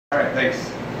All right, thanks.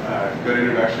 Good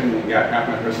introduction. You got half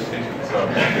my presentation.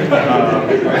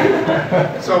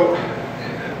 So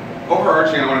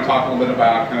overarching, I want to talk a little bit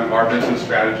about kind of our business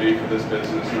strategy for this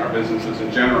business and our businesses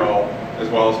in general, as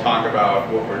well as talk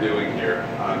about what we're doing here.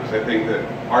 Because I think that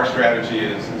our strategy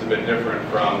is a bit different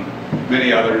from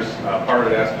many others. Part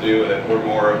of it has to do with that we're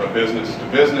more of a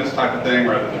business-to-business type of thing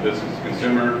rather than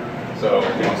business-to-consumer. So,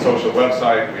 social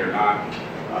website, we are not.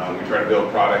 We try to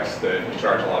build products that you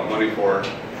charge a lot of money for.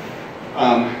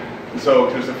 So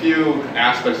there's a few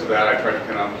aspects of that I try to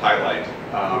kind of highlight.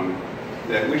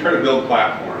 That we try to build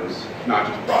platforms, not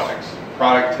just products.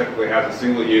 Product typically has a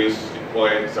single use, you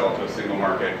deploy it, sell it to a single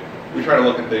market. We try to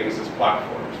look at things as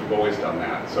platforms. We've always done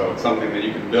that. So it's something that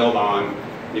you can build on.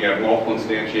 You have multiple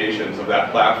instantiations of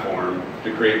that platform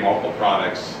to create multiple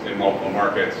products in multiple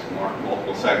markets,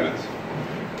 multiple segments.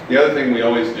 The other thing we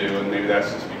always do, and maybe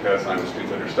that's just because I'm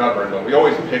stupid or stubborn, but we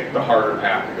always pick the harder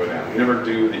path to go down. We never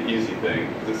do the easy thing.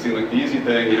 Because it seems like the easy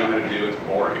thing you know how to do, it's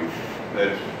boring. That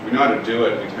if we know how to do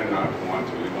it, we tend not to want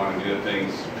to. We want to do the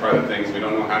things, try the things we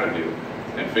don't know how to do,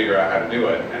 and figure out how to do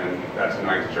it, and that's a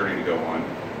nice journey to go on.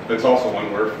 But it's also one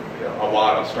where a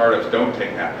lot of startups don't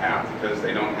take that path because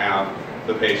they don't have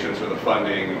the patience or the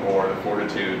funding or the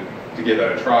fortitude to give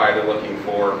that a try. They're looking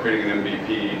for creating an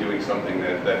MVP, doing something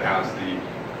that has the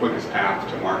quickest path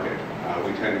to market.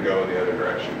 We tend to go the other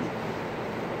direction.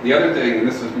 The other thing, and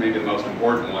this is maybe the most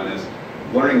important one, is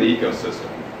learning the ecosystem.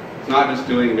 It's not just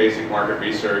doing basic market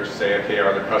research, say, okay,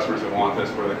 are there customers that want this,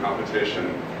 what are the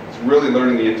competition? It's really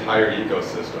learning the entire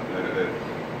ecosystem.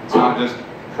 It's not just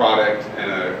product and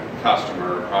a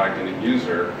customer, product and a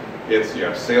user. It's you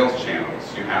have sales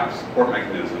channels, you have support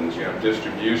mechanisms, you have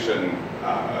distribution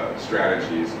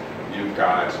strategies, you've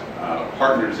got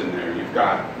partners in there, you've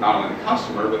got not only the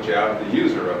customer, but you have the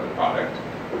user of the product.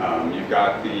 You've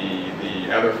got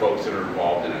the other folks that are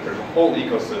involved in it. There's a whole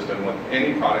ecosystem with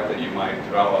any product that you might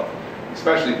develop,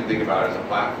 especially if you think about it as a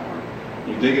platform.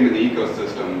 You dig into the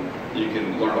ecosystem, you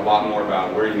can learn a lot more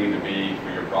about where you need to be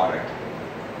for your product.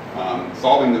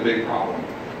 Solving the big problem.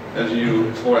 As you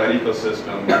explore that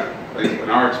ecosystem, at least in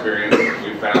our experience,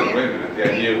 we found, wait a minute,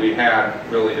 the idea we had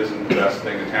really isn't the best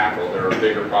thing to tackle. There are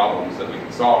bigger problems that we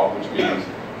can solve, which means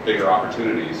bigger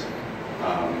opportunities.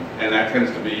 And that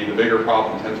tends to be, the bigger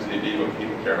problem tends to be what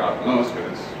people care about the most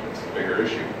because it's a bigger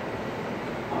issue.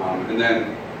 And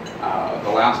then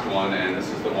the last one, and this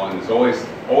is the one that's always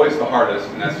the hardest,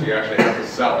 and that's you actually have to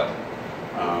sell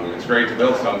it. It's great to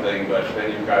build something, but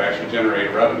then you've got to actually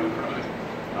generate revenue from it.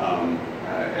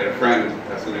 I had a friend,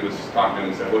 somebody was talking to him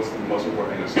and said, what's the most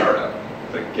important thing to start up?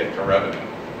 To get to revenue.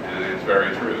 And it's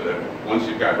very true that once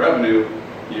you've got revenue,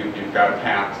 you've got a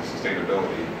path to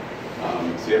sustainability.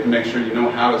 So you have to make sure you know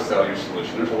how to sell your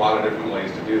solution. There's a lot of different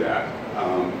ways to do that.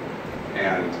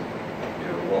 And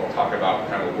we'll talk about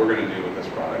kind of what we're going to do with this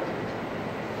product.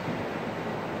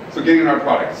 So getting into our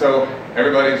product. So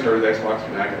everybody's heard of the Xbox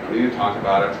Connect. I don't need to talk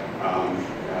about it.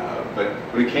 But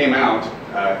when it came out,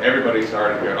 everybody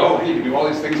started going, oh, hey, you can do all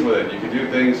these things with it. You can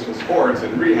do things with sports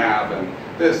and rehab and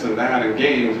this and that and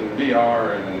games and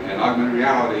VR and augmented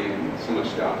reality and so much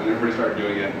stuff. And everybody started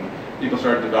doing it. And people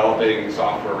started developing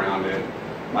software around it.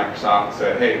 Microsoft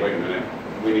said, hey, wait a minute.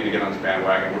 We need to get on this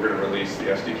bandwagon. We're going to release the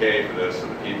SDK for this so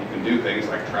that people can do things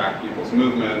like track people's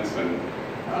movements and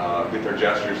get their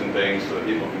gestures and things so that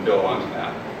people can build onto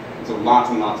that. And so lots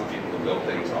and lots of people have built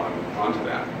things onto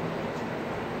that.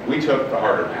 We took the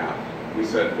harder path. We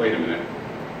said, wait a minute,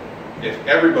 if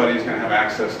everybody's going to have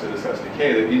access to this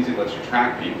SDK that easily lets you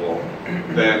track people,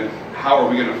 then how are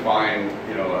we going to find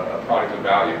a product of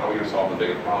value? How are we going to solve the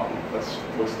bigger problem?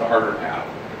 What's the harder path?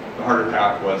 The harder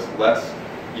path was, let's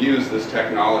use this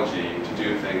technology to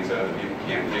do things that other people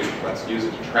can't do. Let's use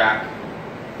it to track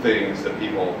things that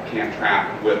people can't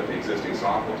track with the existing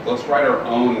software. Let's write our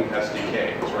own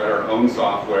SDK. Let's write our own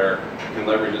software and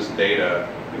leverage this data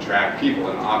and track people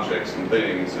and objects and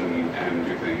things and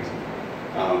do things.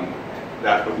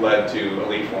 That's what led to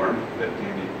Elite Form that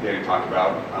Danny talked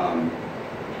about.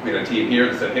 We had a team here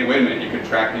that said, hey, wait a minute, you could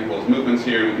track people's movements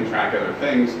here, we can track other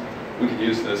things. We could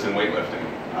use this in weightlifting.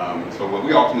 So what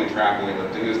we ultimately track in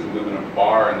weightlifting is the movement of the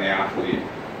bar and the athlete.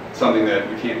 Something that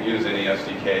we can't use any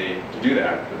SDK to do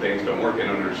that. The things don't work. They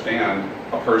don't understand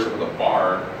a person with a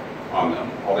bar on them.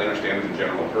 All they understand is a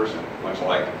general person. Much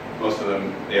like most of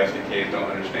them, the SDKs don't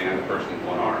understand a person with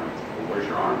one arm. Well, where's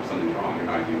your arm? Something's wrong. You're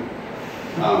not human.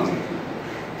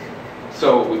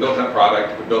 So we built that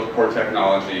product. We built core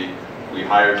technology. We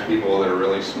hired people that are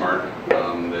really smart,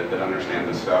 that understand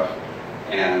this stuff.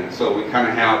 And so we kind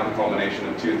of have the culmination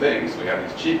of two things. We have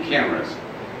these cheap cameras.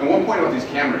 And one point about these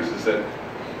cameras is that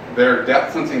they're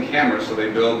depth sensing cameras, so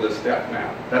they build this depth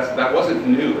map. That wasn't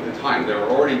new at the time. There were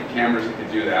already cameras that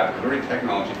could do that. There was already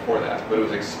technology for that, but it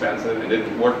was expensive and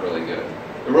didn't work really good.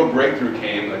 The real breakthrough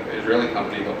came, like the Israeli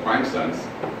company called PrimeSense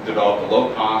developed a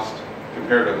low-cost,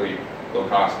 comparatively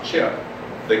low-cost chip.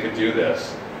 They could do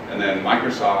this, and then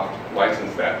Microsoft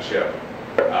licensed that chip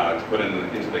to put into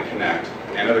the Kinect,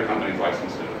 and other companies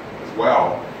licensed it as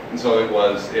well. And so it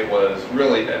was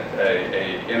really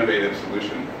a innovative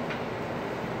solution.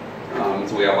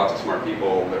 So we have lots of smart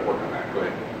people that work on that. Go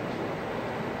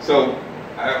ahead. So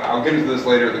I'll get into this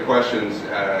later, the questions.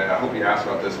 I hope you asked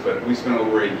about this, but we spent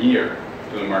over a year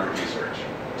doing market research.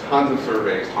 Tons of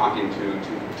surveys, talking to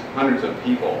hundreds of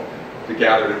people to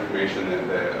gather information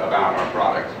about our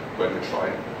product. Go ahead, next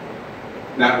slide.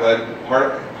 And that led,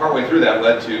 partway through that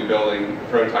led to building the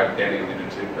prototype Danny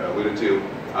alluded to.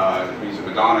 We use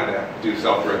Madonna to do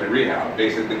self-directed rehab.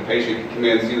 Basically, the patient can come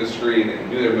in, see the screen, they can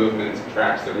do their movements, it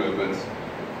tracks their movements.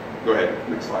 Go ahead,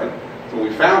 next slide. So what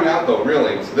we found out, though,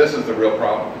 really, was this is the real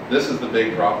problem. This is the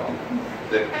big problem.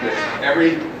 That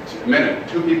every minute,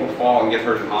 2 people fall and get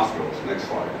hurt in hospitals. Next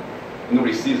slide.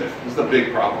 Nobody sees it. This is the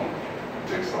big problem.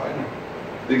 Next slide.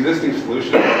 The existing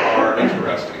solutions are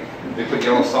interesting. They put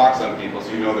yellow socks on people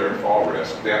so you know they're at fall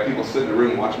risk. They have people sit in a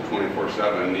room watching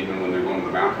 24/7, even when they're going to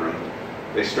the bathroom.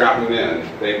 They strap them in.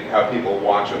 They have people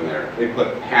watch them there. They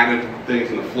put padded things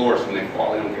in the floor so when they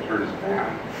fall, they don't get hurt as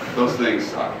bad. Those things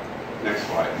suck. Next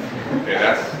slide. Okay,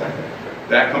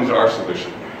 that comes to our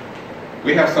solution.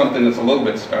 We have something that's a little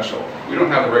bit special. We don't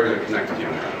have a regular Kinect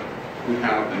camera. We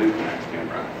have the new Kinect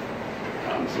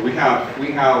camera. So we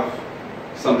have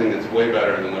something that's way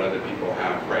better than what other people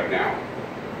have right now.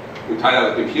 We tie that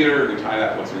with a computer. We tie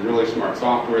that with some really smart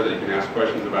software that you can ask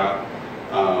questions about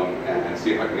and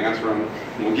see if I can answer them.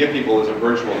 And what we give people is a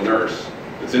virtual nurse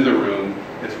that's in the room.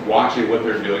 It's watching what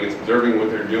they're doing. It's observing what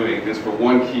they're doing. It's for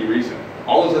one key reason.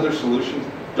 All those other solutions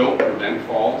don't prevent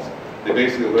falls. They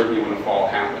basically alert you when a fall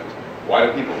happened. Why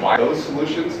do people buy those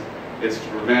solutions? It's to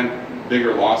prevent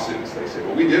bigger lawsuits. They say,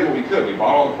 well, we did what we could. We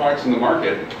bought all the products in the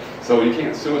market, so you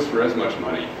can't sue us for as much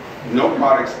money. No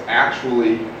products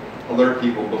actually alert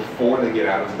people before they get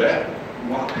out of bed.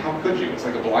 Well, how could you? It's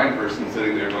like a blind person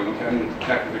sitting there going, okay, I didn't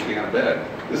detect if they're getting out of bed.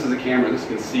 This is a camera. This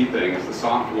can see things. The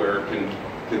software can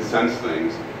sense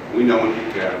things. We know when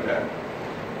people get out of bed.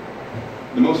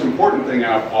 The most important thing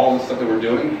out of all the stuff that we're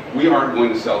doing, we aren't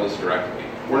going to sell this directly.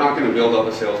 We're not going to build up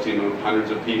a sales team of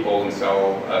hundreds of people and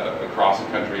sell across the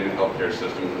country in the healthcare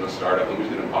systems as a startup.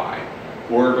 Nobody's going to buy.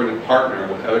 We're going to partner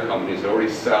with other companies that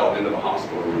already sell into the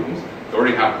hospital rooms. They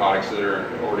already have products that are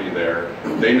already there.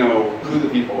 They know who the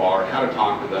people are, how to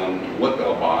talk to them, what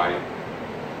they'll buy.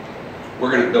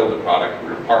 We're going to build a product.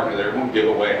 We're going to partner there. We won't give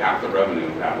away half the revenue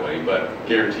that way, but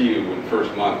guarantee you in the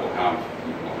first month we'll have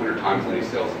 100 times as many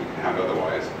sales as we can have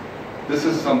otherwise. This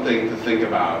is something to think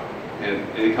about in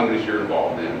any companies you're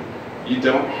involved in. You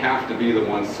don't have to be the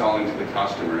one selling to the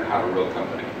customer to have a real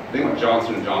company. Think about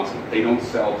Johnson & Johnson. They don't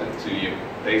sell to you.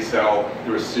 They sell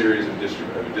through a series of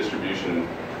distribution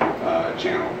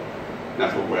channel.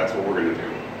 That's what we're going to do.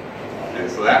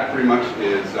 And so that pretty much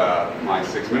is my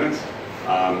 6 minutes.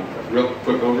 Real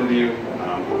quick overview.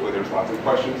 Hopefully there's lots of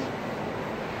questions.